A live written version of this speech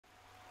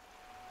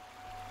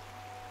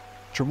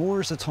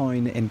Dromore is a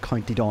town in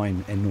County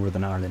Down in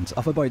Northern Ireland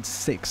of about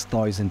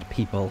 6,000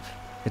 people.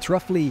 It's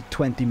roughly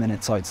 20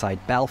 minutes outside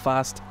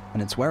Belfast,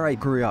 and it's where I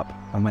grew up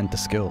and went to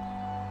school.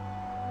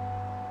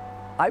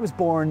 I was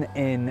born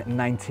in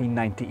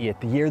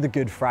 1998, the year the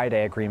Good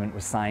Friday Agreement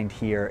was signed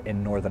here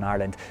in Northern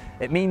Ireland.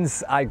 It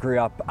means I grew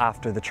up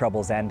after the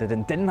Troubles ended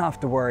and didn't have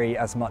to worry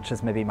as much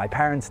as maybe my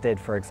parents did,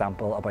 for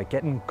example, about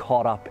getting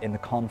caught up in the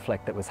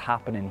conflict that was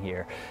happening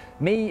here.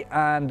 Me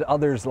and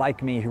others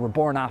like me who were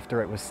born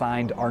after it was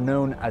signed are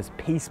known as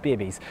peace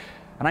babies,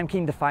 and I'm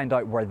keen to find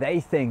out where they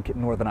think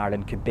Northern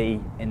Ireland could be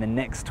in the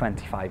next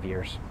 25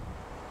 years.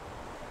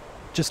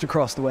 Just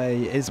across the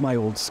way is my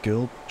old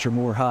school,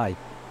 Dromore High.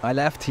 I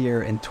left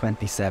here in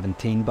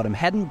 2017, but I'm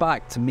heading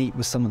back to meet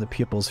with some of the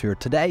pupils who are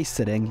today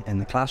sitting in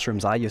the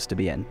classrooms I used to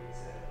be in.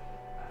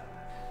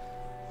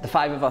 The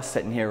five of us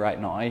sitting here right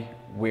now,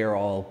 we're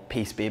all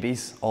peace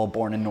babies, all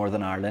born in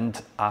Northern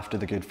Ireland after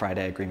the Good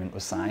Friday Agreement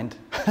was signed.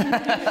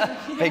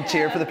 Big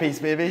cheer for the peace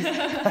babies.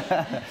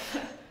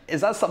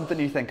 Is that something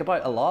you think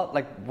about a lot?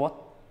 Like, what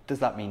does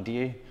that mean to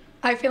you?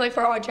 I feel like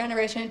for our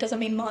generation it doesn't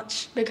mean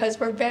much because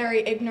we're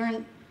very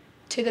ignorant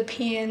to the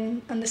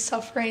pain and the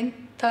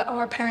suffering that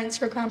our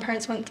parents or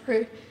grandparents went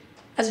through.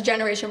 As a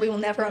generation, we will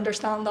never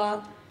understand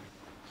that.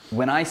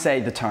 When I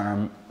say the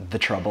term, the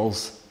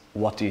Troubles,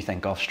 what do you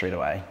think of straight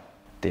away,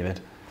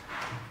 David?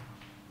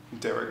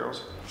 Dairy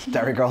Girls.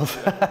 Dairy Girls?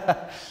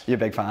 You a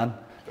big fan?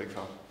 Big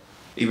fan.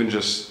 Even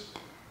just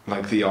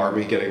like the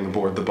army getting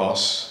aboard the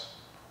bus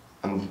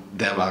and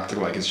them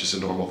acting like it's just a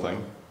normal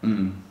thing.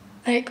 Mm.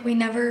 Like, we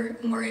never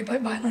worry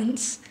about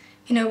violence.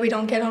 You know, we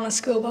don't get on a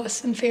school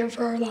bus and fear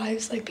for our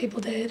lives like people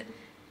did.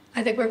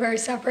 I think we're very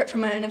separate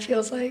from it, and it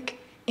feels like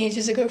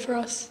ages ago for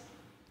us.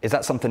 Is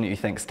that something that you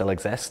think still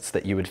exists,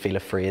 that you would feel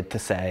afraid to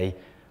say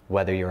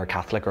whether you're a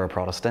Catholic or a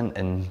Protestant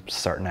in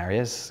certain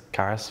areas,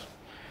 Caris?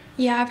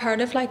 Yeah, I've heard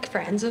of like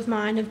friends of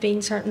mine have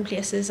been certain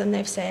places and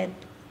they've said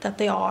that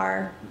they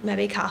are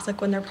maybe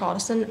Catholic when they're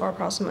Protestant or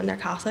Protestant when they're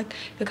Catholic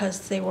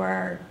because they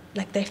were,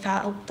 like they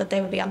felt that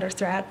they would be under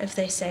threat if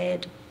they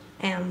said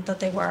that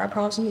they were a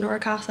Protestant or a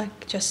Catholic,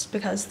 just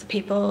because the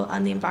people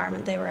and the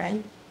environment they were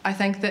in. I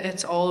think that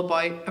it's all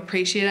about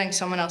appreciating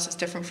someone else that's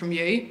different from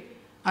you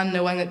and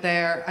knowing that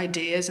their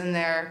ideas and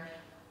their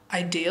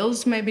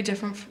ideals may be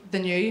different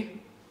than you,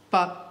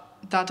 but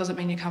that doesn't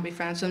mean you can't be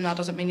friends with them, that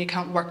doesn't mean you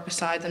can't work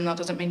beside them, that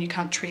doesn't mean you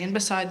can't train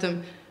beside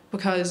them,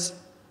 because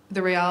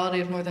the reality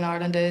of Northern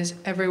Ireland is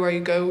everywhere you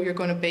go, you're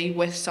going to be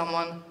with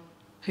someone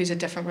who's a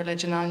different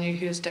religion than you,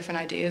 who has different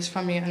ideas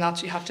from you, and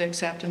that's what you have to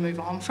accept and move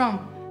on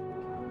from.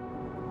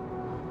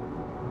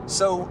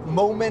 So,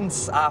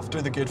 moments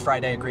after the Good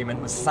Friday Agreement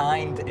was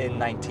signed in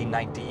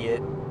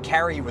 1998,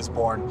 Kerry was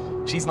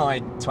born. She's now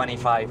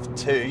 25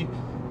 too,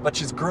 but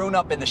she's grown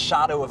up in the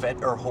shadow of it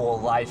her whole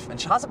life,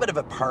 and she has a bit of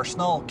a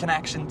personal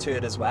connection to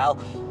it as well.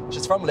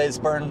 She's from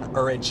Lisburn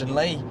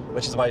originally,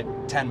 which is about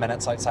 10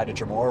 minutes outside of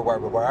Dromore, where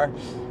we were,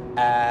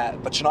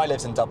 but she now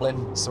lives in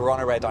Dublin, so we're on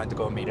our way down to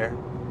go and meet her.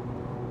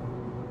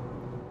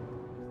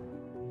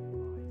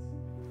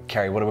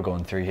 Kerry, what are we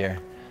going through here?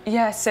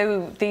 Yeah,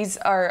 so these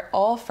are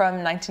all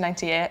from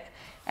 1998,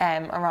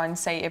 around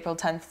say April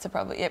 10th to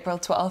probably April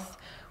 12th,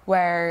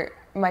 where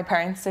my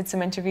parents did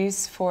some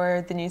interviews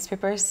for the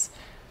newspapers.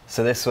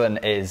 So this one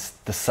is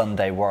the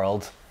Sunday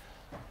World,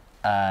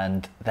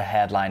 and the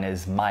headline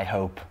is "My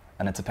Hope,"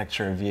 and it's a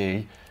picture of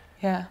you.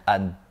 Yeah.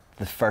 And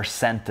the first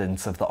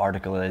sentence of the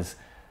article is,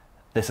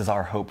 "This is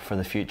our hope for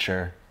the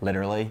future,"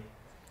 literally.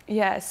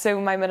 Yeah,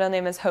 so my middle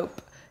name is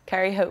Hope,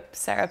 Kerry Hope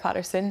Sarah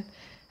Patterson.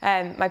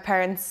 My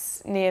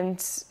parents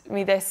named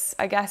me this,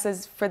 I guess,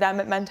 as for them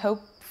it meant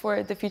hope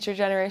for the future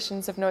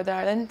generations of Northern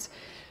Ireland.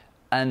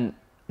 And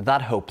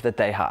that hope that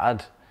they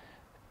had,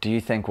 do you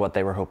think what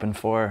they were hoping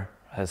for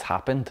has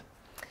happened?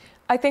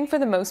 I think for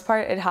the most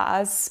part it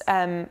has.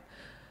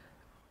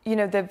 You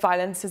know, the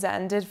violence has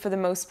ended for the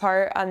most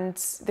part, and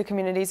the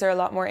communities are a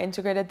lot more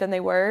integrated than they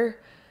were.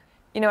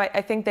 You know,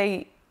 I think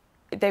they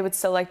would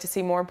still like to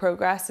see more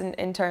progress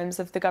in terms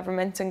of the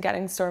government and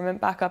getting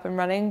Stormont back up and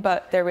running,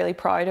 but they're really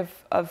proud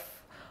of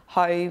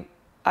how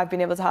I've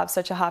been able to have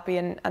such a happy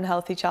and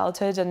healthy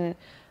childhood, and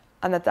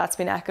that's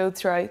been echoed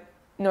throughout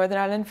Northern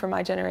Ireland for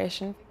my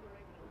generation.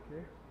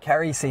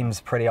 Kerry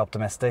seems pretty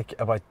optimistic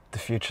about the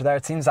future there.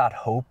 It seems that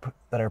hope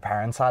that her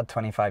parents had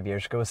 25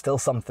 years ago is still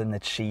something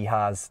that she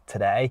has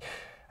today.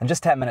 And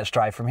just 10 minutes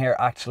drive from here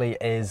actually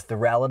is the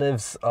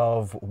relatives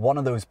of one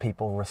of those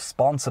people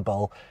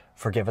responsible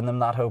for giving them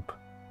that hope.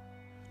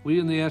 We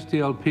in the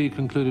SDLP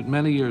concluded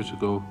many years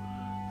ago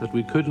that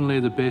we couldn't lay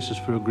the basis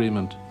for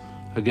agreement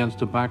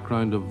against a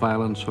background of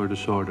violence or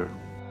disorder.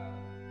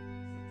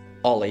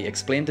 Ollie,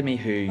 explain to me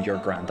who your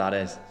granddad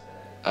is.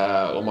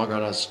 Well, my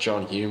granddad's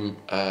John Hume.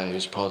 He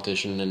was a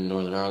politician in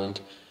Northern Ireland.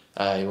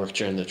 He worked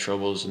during the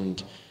Troubles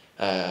and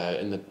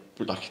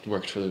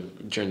worked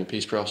during the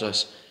peace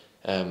process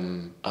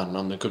and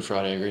on the Good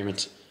Friday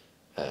Agreement.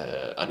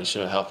 And he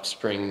sort of helped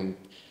bring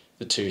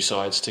the two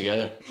sides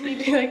together.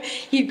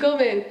 He'd come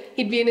in,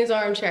 he'd be in his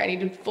armchair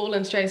and he'd fall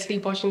and straight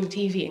asleep watching the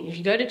TV, and if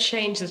you go to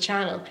change the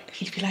channel,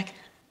 he'd be like,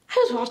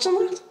 I was watching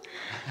that.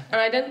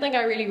 And I don't think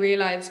I really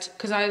realised,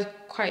 because I was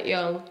quite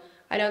young,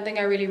 I don't think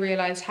I really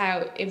realised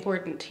how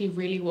important he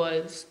really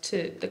was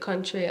to the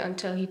country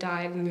until he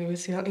died, and he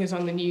was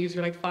on the news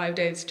for like 5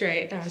 days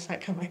straight, and I was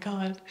like, oh my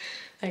God.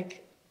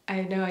 Like, I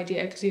had no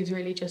idea, because he was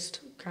really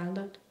just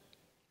granddad.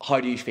 How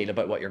do you feel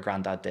about what your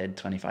granddad did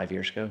 25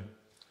 years ago?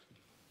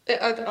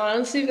 I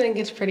honestly think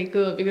it's pretty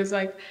cool, because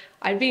like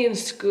I'd be in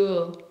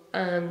school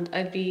and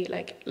I'd be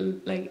like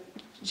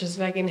just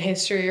like in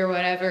history or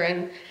whatever,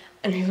 and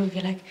people would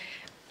be like,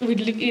 we'd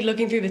be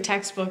looking through the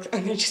textbooks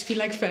and there'd just be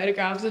like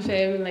photographs of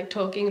him and like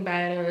talking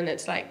about him, and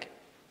it's like,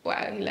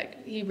 wow,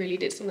 he really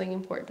did something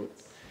important.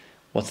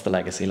 What's the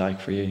legacy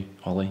like for you,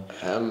 Ollie?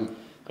 Some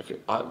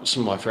of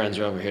my friends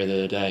were over here the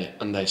other day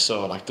and they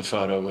saw like the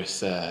photo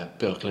with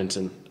Bill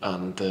Clinton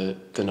and the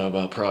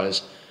Nobel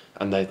Prize,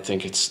 and they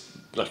think it's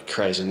like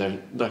crazy. And they're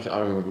like, I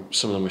remember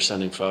some of them were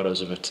sending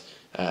photos of it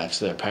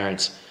to their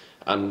parents,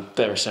 and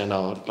they were saying,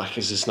 "Oh, like,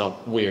 is this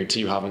not weird to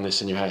you having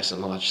this in your house?"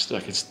 And all that. Just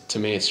like, it's, to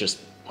me, it's just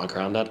my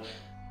granddad.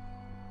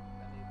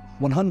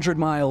 100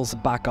 miles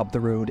back up the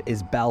road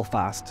is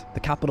Belfast, the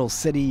capital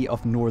city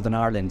of Northern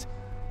Ireland.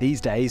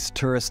 These days,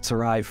 tourists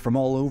arrive from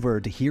all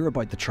over to hear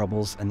about the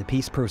troubles and the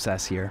peace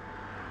process here.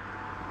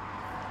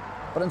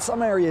 But in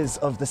some areas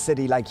of the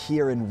city, like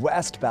here in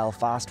West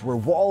Belfast, where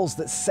walls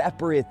that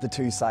separate the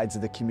two sides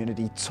of the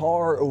community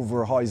tower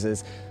over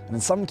houses, and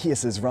in some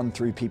cases run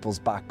through people's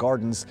back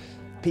gardens,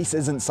 peace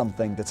isn't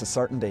something that's a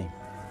certainty.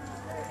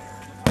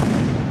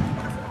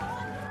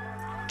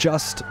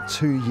 Just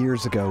 2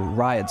 years ago,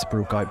 riots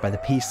broke out by the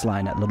peace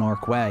line at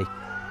Lanark Way.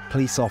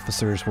 Police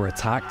officers were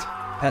attacked,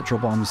 petrol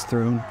bombs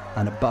thrown,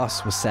 and a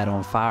bus was set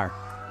on fire.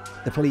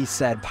 The police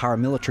said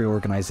paramilitary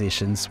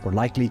organisations were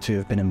likely to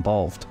have been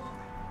involved.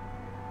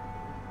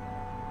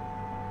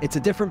 It's a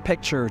different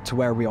picture to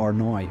where we are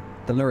now,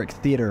 the Lyric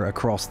Theatre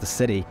across the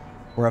city,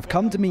 where I've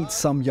come to meet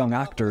some young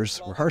actors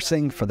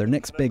rehearsing for their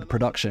next big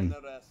production.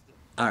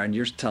 Aaron,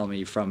 you're telling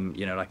me from,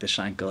 like the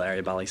Shankill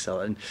area,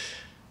 Ballysill, and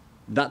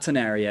that's an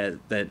area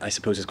that I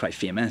suppose is quite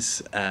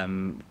famous.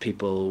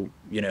 People,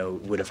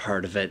 would have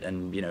heard of it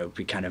and,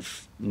 be kind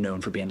of known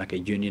for being like a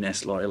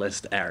unionist,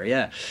 loyalist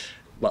area.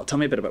 Well, tell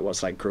me a bit about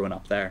what's like growing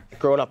up there.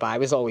 Growing up, I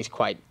was always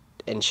quite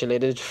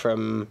insulated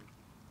from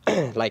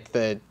like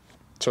the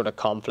sort of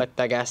conflict,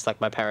 I guess. Like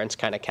my parents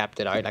kind of kept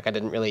it out. Like I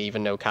didn't really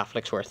even know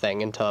Catholics were a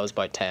thing until I was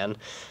about 10.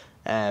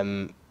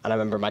 And I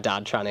remember my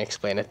dad trying to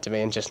explain it to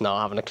me and just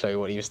not having a clue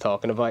what he was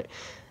talking about.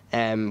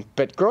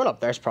 But growing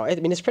up there's probably,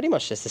 it's pretty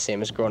much just the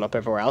same as growing up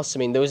everywhere else.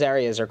 Those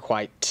areas are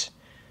quite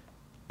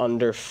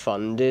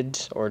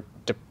underfunded or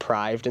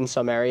deprived in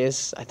some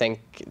areas. I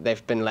think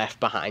they've been left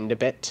behind a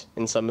bit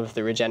in some of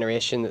the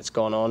regeneration that's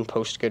gone on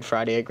post Good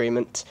Friday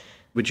Agreement.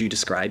 Would you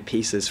describe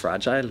peace as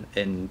fragile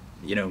in,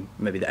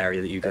 maybe the area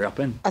that you grew up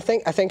in? I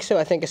think so.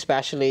 I think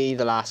especially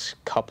the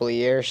last couple of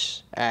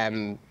years,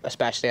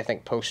 especially I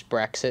think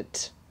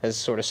post-Brexit has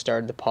sort of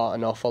stirred the pot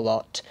an awful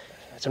lot.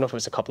 I don't know if it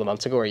was a couple of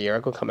months ago or a year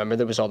ago, I can't remember.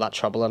 There was all that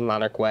trouble in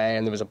Lanark Way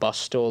and there was a bus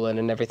stolen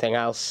and everything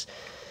else.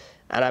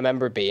 And I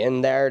remember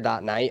being there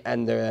that night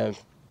and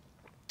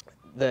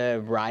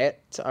the riot,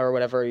 or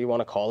whatever you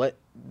want to call it,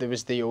 there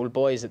was the old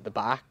boys at the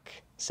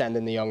back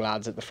sending the young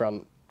lads at the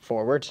front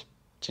forward.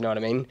 Do you know what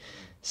I mean?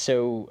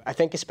 So I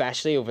think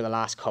especially over the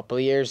last couple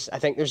of years, I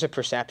think there's a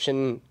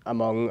perception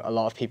among a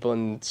lot of people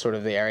in sort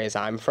of the areas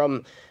I'm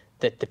from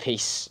that the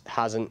peace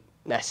hasn't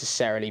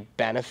necessarily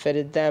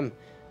benefited them.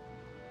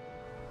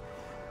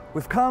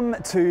 We've come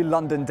to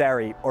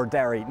Londonderry, or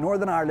Derry,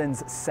 Northern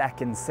Ireland's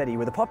second city,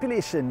 with a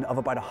population of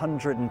about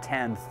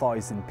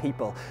 110,000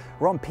 people.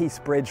 We're on Peace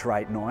Bridge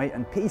right now,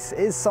 and peace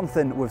is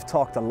something we've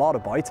talked a lot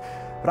about,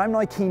 but I'm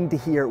now keen to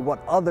hear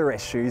what other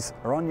issues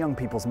are on young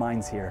people's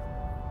minds here.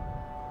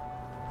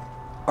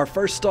 Our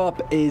first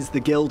stop is the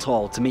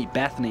Guildhall to meet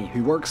Bethany,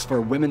 who works for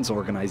a women's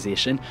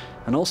organisation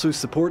and also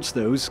supports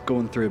those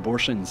going through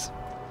abortions.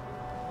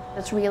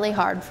 It's really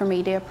hard for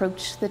me to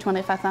approach the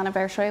 25th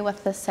anniversary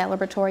with this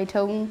celebratory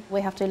tone. We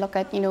have to look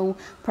at,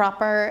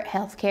 proper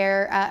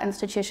healthcare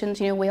institutions.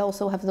 We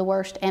also have the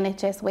worst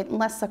NHS waiting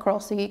lists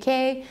across the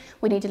UK.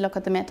 We need to look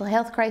at the mental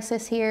health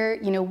crisis here.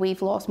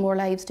 We've lost more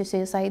lives to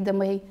suicide than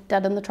we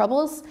did in the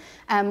Troubles.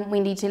 We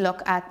need to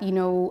look at,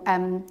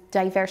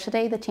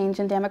 diversity, the change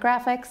in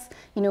demographics,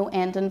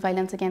 ending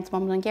violence against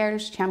women and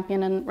girls,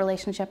 championing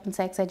relationship and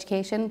sex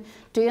education.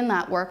 Doing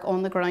that work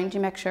on the ground to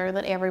make sure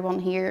that everyone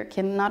here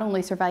can not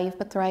only survive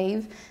but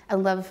thrive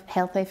and live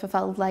healthy,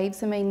 fulfilled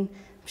lives.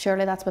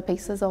 Surely that's what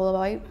peace is all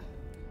about.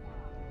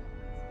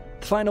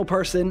 The final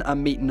person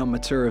I'm meeting on my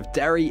tour of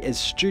Derry is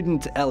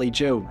student Ellie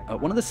Jo at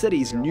one of the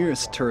city's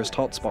newest tourist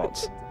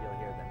hotspots.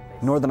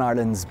 Northern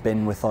Ireland's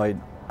been without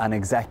an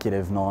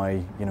executive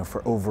now,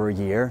 for over a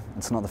year.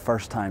 It's not the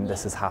first time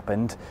this has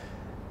happened.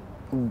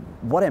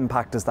 What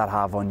impact does that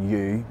have on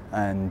you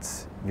and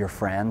your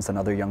friends and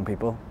other young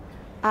people?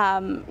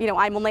 I'm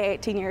only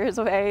 18 years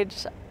of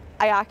age.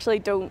 I actually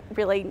don't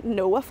really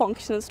know a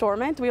functioning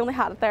Stormont. We only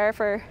had it there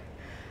for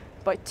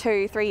about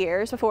 2-3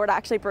 years before it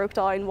actually broke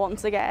down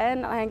once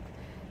again. I think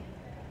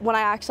when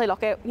I actually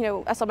look at, you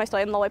know, as somebody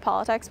studying law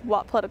politics,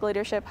 what political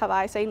leadership have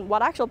I seen?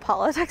 What actual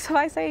politics have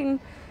I seen?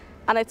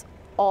 And it's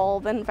all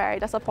been very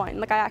disappointing.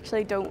 Like, I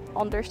actually don't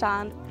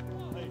understand.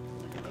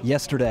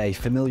 Yesterday,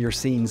 familiar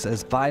scenes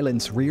as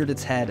violence reared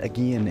its head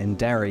again in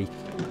Derry.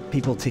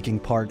 People taking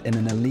part in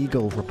an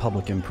illegal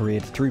Republican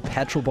parade threw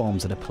petrol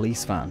bombs at a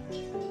police van.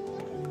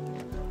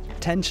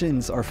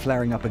 Tensions are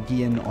flaring up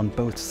again on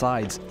both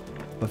sides.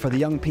 But for the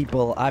young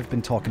people I've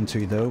been talking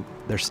to, though,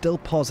 there's still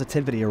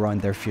positivity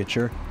around their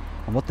future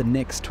and what the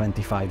next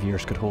 25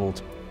 years could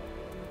hold.